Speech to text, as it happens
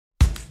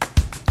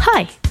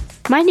Hi,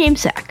 my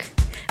name's Zach.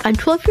 I'm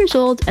 12 years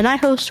old and I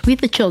host We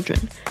the Children,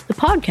 the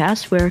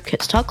podcast where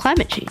kids talk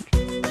climate change.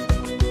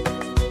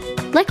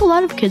 Like a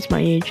lot of kids my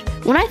age,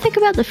 when I think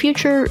about the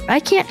future, I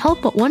can't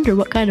help but wonder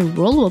what kind of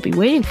world will be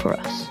waiting for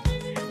us.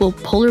 Will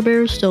polar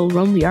bears still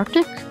roam the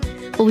Arctic?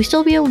 Will we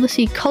still be able to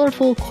see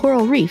colorful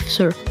coral reefs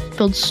or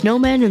build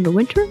snowmen in the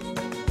winter?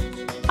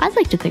 I'd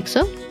like to think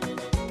so.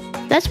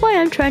 That's why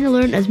I'm trying to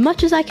learn as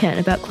much as I can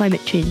about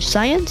climate change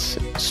science,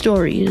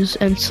 stories,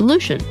 and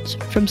solutions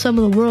from some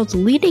of the world's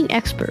leading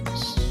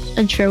experts,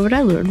 and share what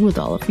I learned with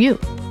all of you.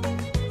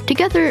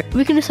 Together,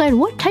 we can decide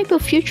what type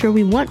of future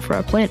we want for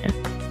our planet.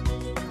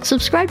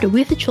 Subscribe to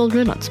We the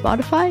Children on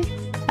Spotify,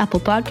 Apple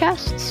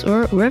Podcasts,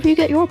 or wherever you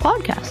get your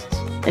podcasts,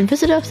 and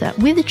visit us at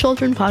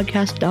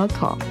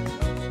wethechildrenpodcast.com.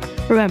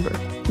 Remember,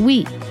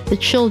 we, the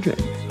children,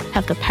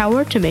 have the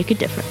power to make a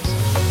difference.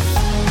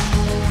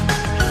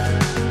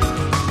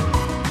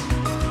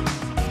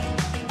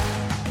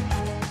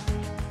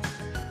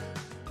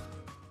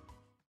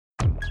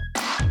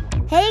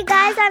 Hey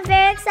guys, I'm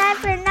very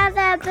excited for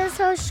another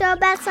episode show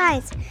about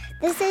science.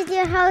 This is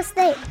your host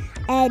Nate,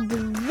 and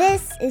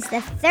this is the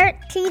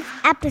 13th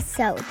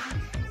episode.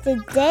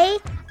 Today,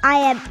 I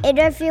am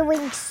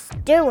interviewing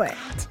Stuart.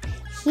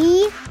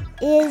 He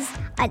is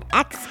an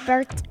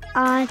expert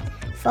on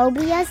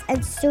phobias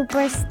and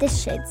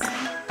superstitions.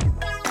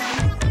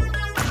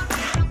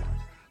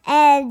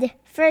 And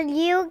for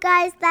you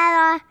guys that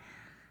are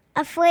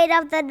afraid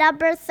of the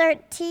number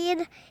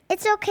 13,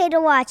 it's okay to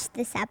watch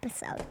this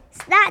episode.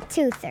 It's not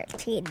too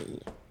 13-y.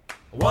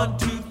 1,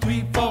 2,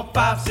 3, 4,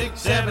 5, 6,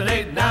 7,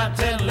 8, 9,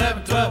 10,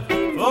 11, 12,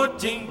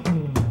 14.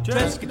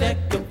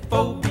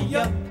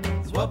 Triskaidekaphobia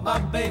is what my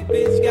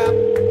baby's got.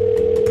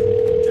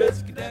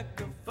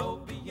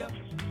 Triskaidekaphobia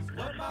is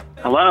what my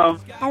baby's Hello,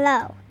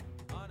 Hello.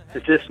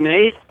 is this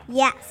Nate?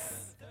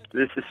 Yes,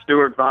 This is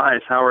Stuart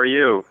Vise. How are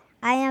you?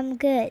 I am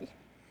good.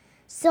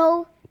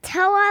 So,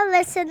 tell our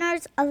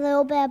listeners a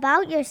little bit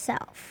about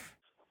yourself.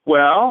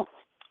 Well,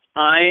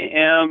 I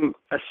am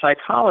a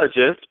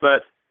psychologist,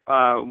 but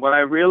what I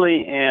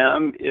really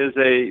am is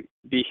a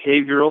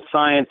behavioral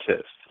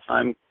scientist.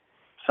 I'm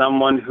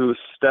someone who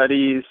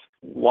studies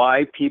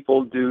why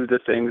people do the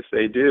things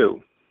they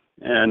do.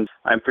 And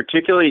I'm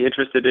particularly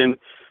interested in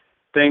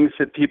things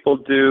that people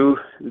do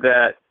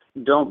that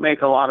don't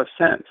make a lot of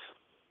sense,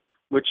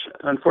 which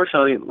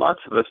unfortunately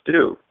lots of us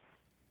do.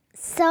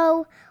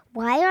 So,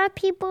 why are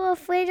people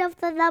afraid of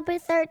the number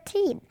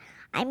 13?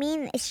 I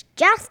mean, it's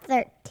just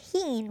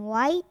 13,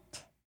 right?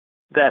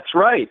 That's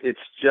right. It's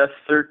just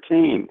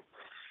 13.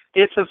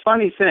 It's a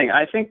funny thing.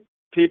 I think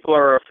people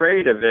are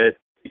afraid of it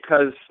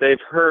because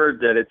they've heard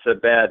that it's a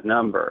bad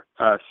number.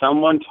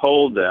 Someone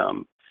told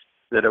them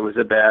that it was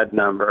a bad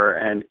number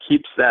and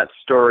keeps that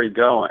story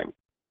going.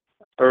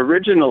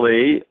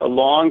 Originally, a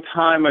long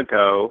time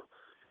ago,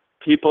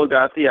 people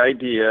got the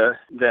idea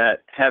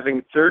that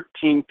having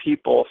 13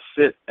 people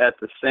sit at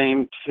the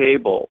same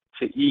table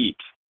to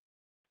eat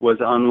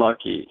was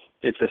unlucky.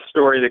 It's a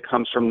story that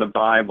comes from the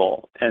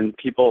Bible, and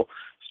people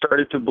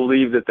started to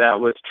believe that that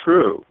was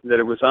true, that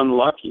it was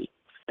unlucky.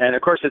 And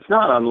of course, it's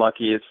not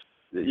unlucky. It's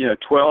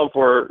 12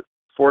 or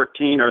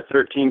 14 or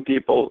 13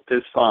 people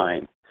is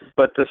fine.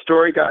 But the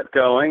story got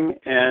going,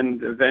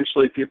 and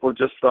eventually people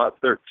just thought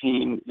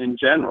 13 in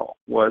general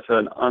was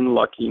an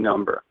unlucky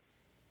number.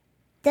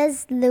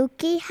 Does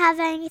Loki have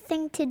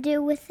anything to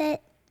do with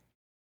it?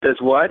 Does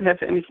what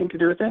have anything to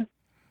do with it?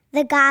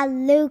 The god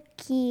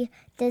Loki,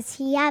 does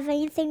he have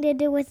anything to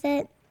do with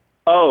it?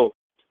 Oh,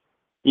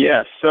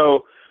 yes.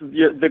 So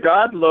the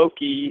god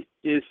Loki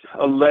is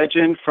a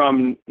legend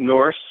from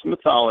Norse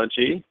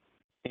mythology.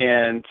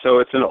 And so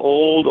it's an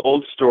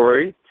old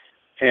story.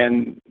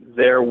 And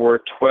there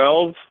were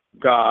 12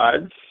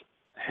 gods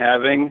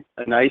having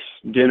a nice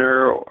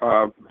dinner,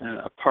 a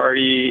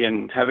party,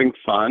 and having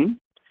fun.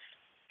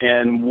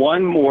 And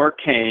one more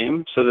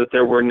came, so that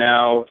there were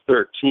now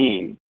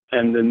 13.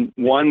 And the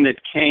one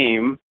that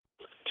came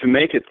to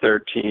make it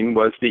 13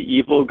 was the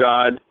evil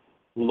god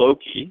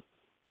Loki.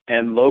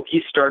 And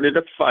Loki started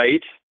a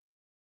fight,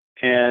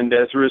 and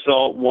as a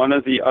result, one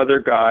of the other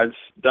gods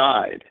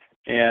died.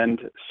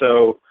 And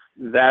so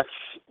that's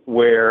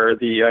where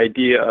the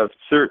idea of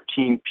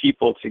 13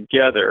 people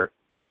together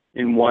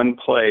in one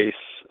place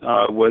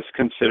was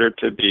considered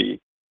to be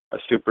a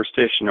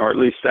superstition, or at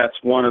least that's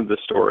one of the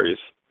stories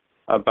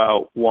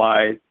about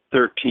why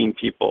 13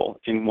 people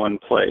in one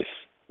place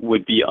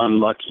would be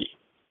unlucky.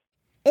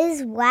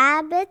 Is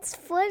rabbit's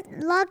foot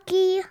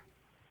lucky?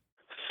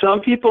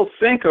 Some people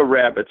think a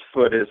rabbit's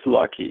foot is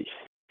lucky,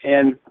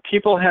 and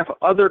people have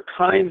other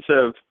kinds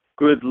of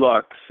good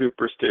luck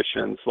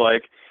superstitions.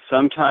 Like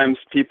sometimes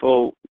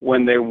people,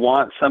 when they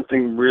want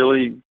something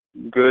really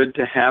good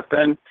to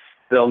happen,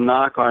 they'll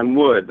knock on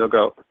wood. They'll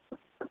go,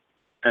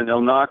 and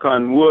they'll knock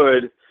on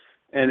wood,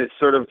 and it's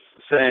sort of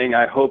saying,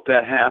 I hope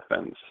that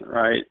happens,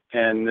 right?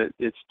 And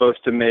it's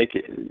supposed to make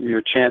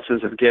your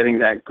chances of getting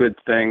that good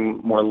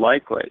thing more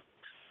likely.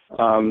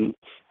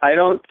 I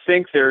don't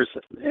think there's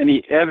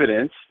any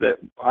evidence that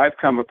I've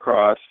come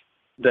across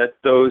that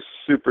those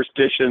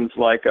superstitions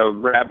like a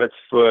rabbit's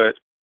foot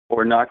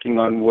or knocking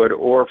on wood,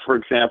 or, for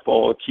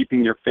example,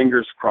 keeping your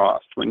fingers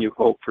crossed when you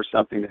hope for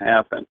something to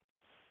happen.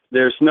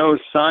 There's no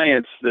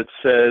science that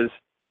says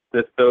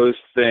that those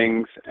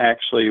things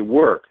actually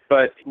work.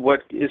 But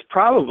what is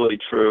probably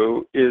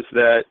true is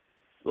that,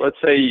 let's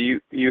say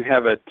you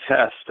have a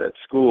test at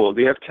school.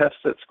 Do you have tests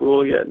at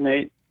school yet,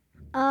 Nate?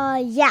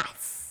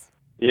 Yes.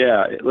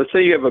 Yeah. Let's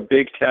say you have a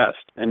big test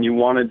and you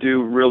want to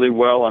do really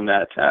well on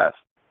that test.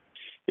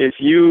 If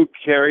you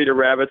carried a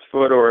rabbit's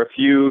foot, or if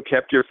you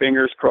kept your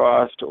fingers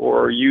crossed,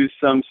 or used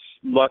some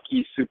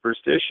lucky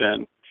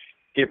superstition,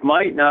 it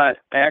might not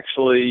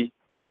actually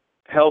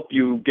help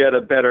you get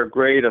a better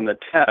grade on the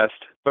test,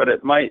 but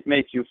it might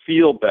make you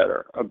feel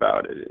better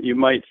about it. You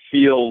might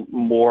feel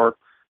more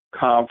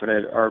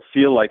confident or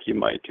feel like you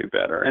might do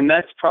better. And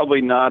that's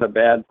probably not a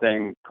bad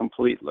thing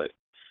completely.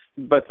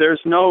 But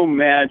there's no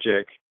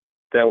magic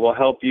that will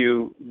help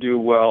you do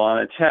well on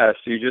a test.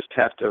 You just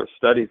have to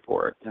study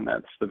for it, and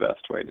that's the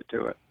best way to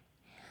do it.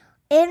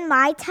 In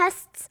my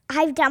tests,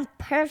 I've done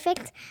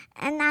perfect,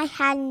 and I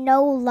had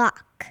no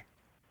luck.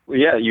 Well,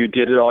 yeah, you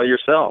did it all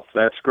yourself.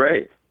 That's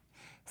great.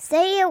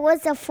 Say it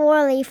was a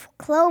 4-leaf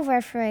clover,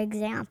 for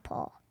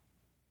example.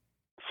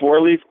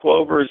 4-leaf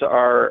clovers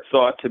are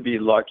thought to be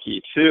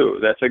lucky, too.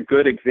 That's a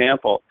good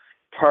example.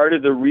 Part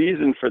of the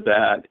reason for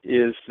that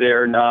is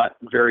they're not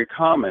very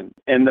common.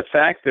 And the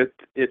fact that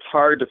it's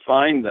hard to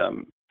find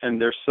them, and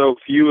there's so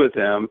few of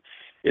them,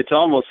 it's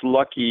almost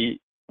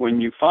lucky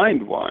when you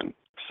find one.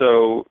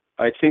 So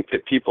I think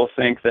that people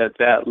think that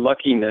that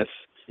luckiness,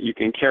 you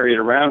can carry it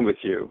around with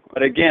you.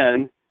 But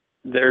again,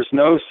 there's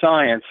no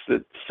science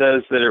that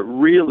says that it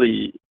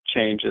really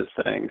changes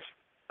things.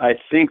 I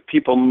think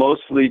people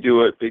mostly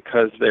do it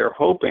because they're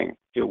hoping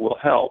it will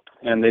help,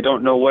 and they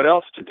don't know what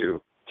else to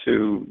do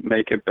to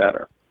make it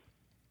better.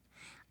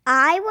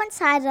 I once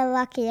had a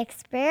lucky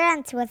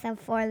experience with a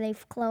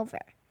 4-leaf clover.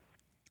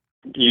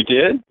 You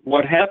did?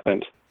 What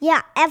happened?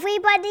 Yeah,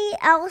 everybody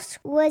else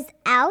was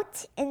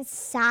out in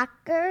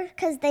soccer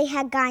because they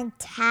had gotten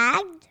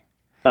tagged.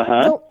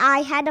 So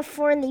I had a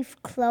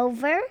 4-leaf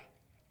clover,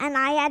 and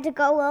I had to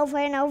go over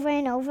and over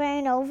and over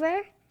and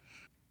over.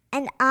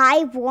 And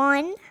I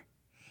won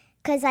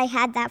because I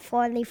had that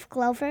 4-leaf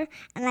clover,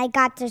 and I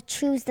got to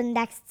choose the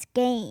next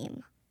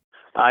game.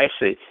 I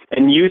see.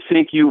 And you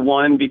think you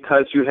won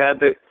because you had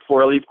the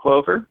 4-leaf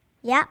clover?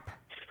 Yep.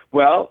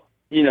 Well,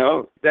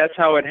 that's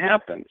how it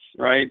happens,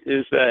 right?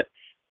 Is that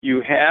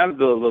you have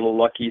the little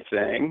lucky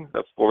thing,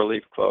 the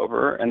 4-leaf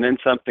clover, and then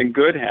something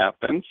good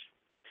happens.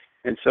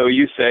 And so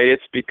you say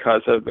it's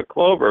because of the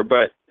clover.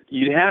 But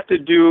you'd have to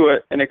do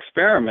an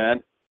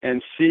experiment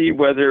and see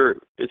whether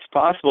it's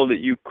possible that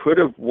you could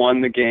have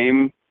won the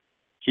game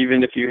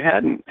even if you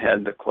hadn't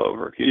had the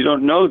clover. You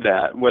don't know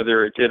that,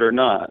 whether it did or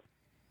not.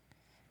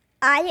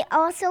 I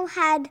also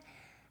had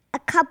a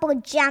couple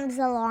gems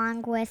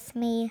along with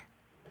me.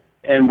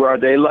 And were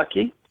they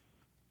lucky?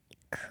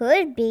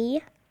 Could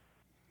be.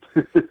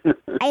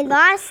 I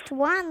lost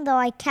one, though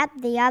I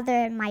kept the other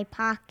in my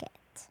pocket.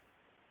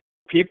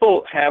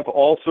 People have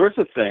all sorts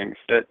of things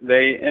that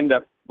they end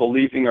up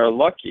believing are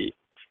lucky.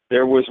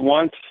 There was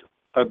once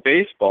a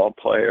baseball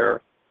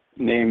player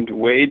named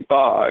Wade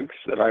Boggs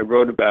that I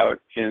wrote about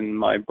in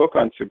my book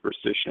on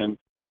superstition,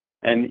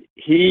 and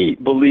he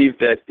believed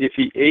that if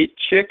he ate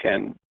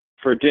chicken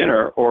for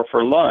dinner or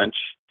for lunch,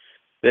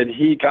 that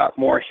he got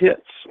more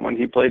hits when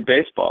he played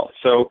baseball.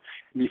 So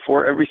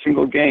before every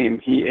single game,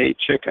 he ate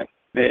chicken.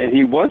 And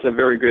he was a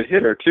very good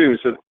hitter, too.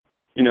 So,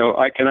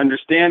 I can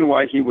understand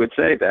why he would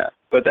say that.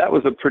 But that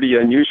was a pretty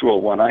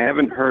unusual one. I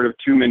haven't heard of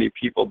too many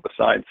people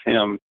besides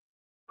him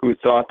who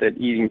thought that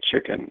eating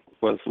chicken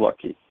was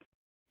lucky.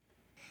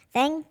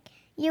 Thank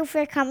you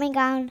for coming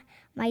on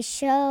my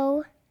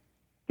show.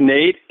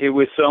 Nate, it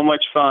was so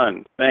much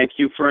fun. Thank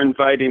you for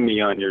inviting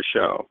me on your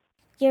show.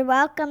 You're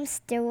welcome,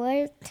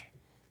 Stuart.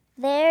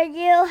 There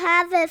you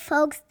have it,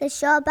 folks. The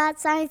show about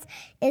science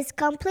is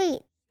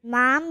complete.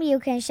 Mom, you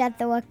can shut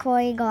the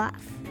recording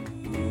off.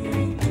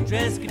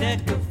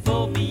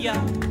 Triskaidekaphobia.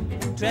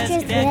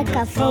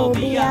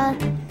 Triskaidekaphobia.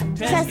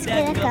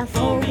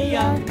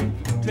 Triskaidekaphobia.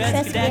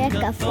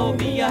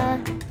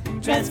 Triskaidekaphobia.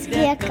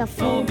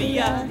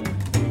 Triskaidekaphobia.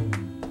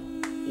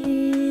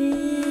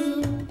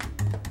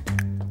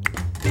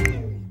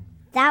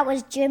 That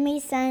was Jimmy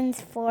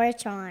Sun's 4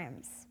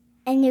 Charms.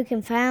 And you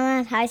can find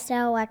them at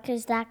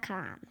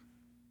highstylerecords.com.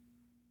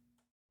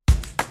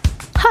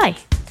 Hi,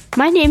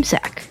 my name's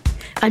Zach.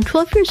 I'm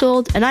 12 years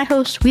old and I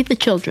host We the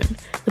Children,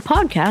 the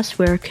podcast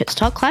where kids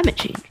talk climate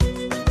change.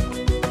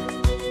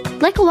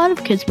 Like a lot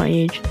of kids my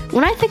age,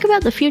 when I think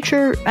about the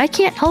future, I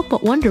can't help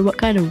but wonder what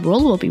kind of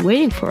world will be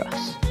waiting for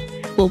us.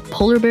 Will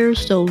polar bears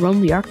still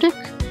roam the Arctic?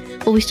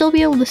 Will we still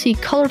be able to see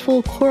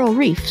colorful coral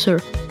reefs or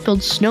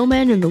build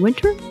snowmen in the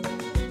winter?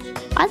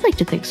 I'd like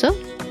to think so.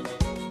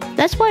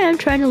 That's why I'm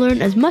trying to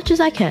learn as much as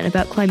I can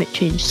about climate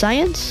change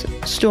science,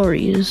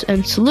 stories,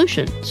 and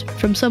solutions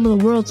from some of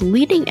the world's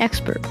leading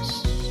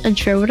experts, and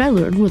share what I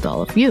learned with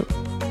all of you.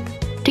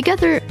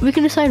 Together, we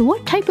can decide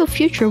what type of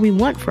future we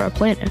want for our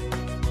planet.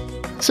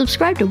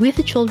 Subscribe to We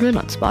the Children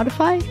on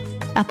Spotify,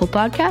 Apple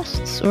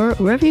Podcasts, or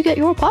wherever you get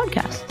your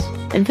podcasts.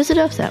 And visit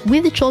us at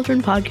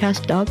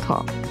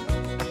wethechildrenpodcast.com.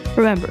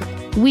 Remember,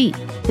 we,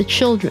 the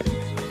children,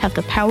 have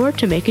the power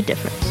to make a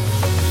difference.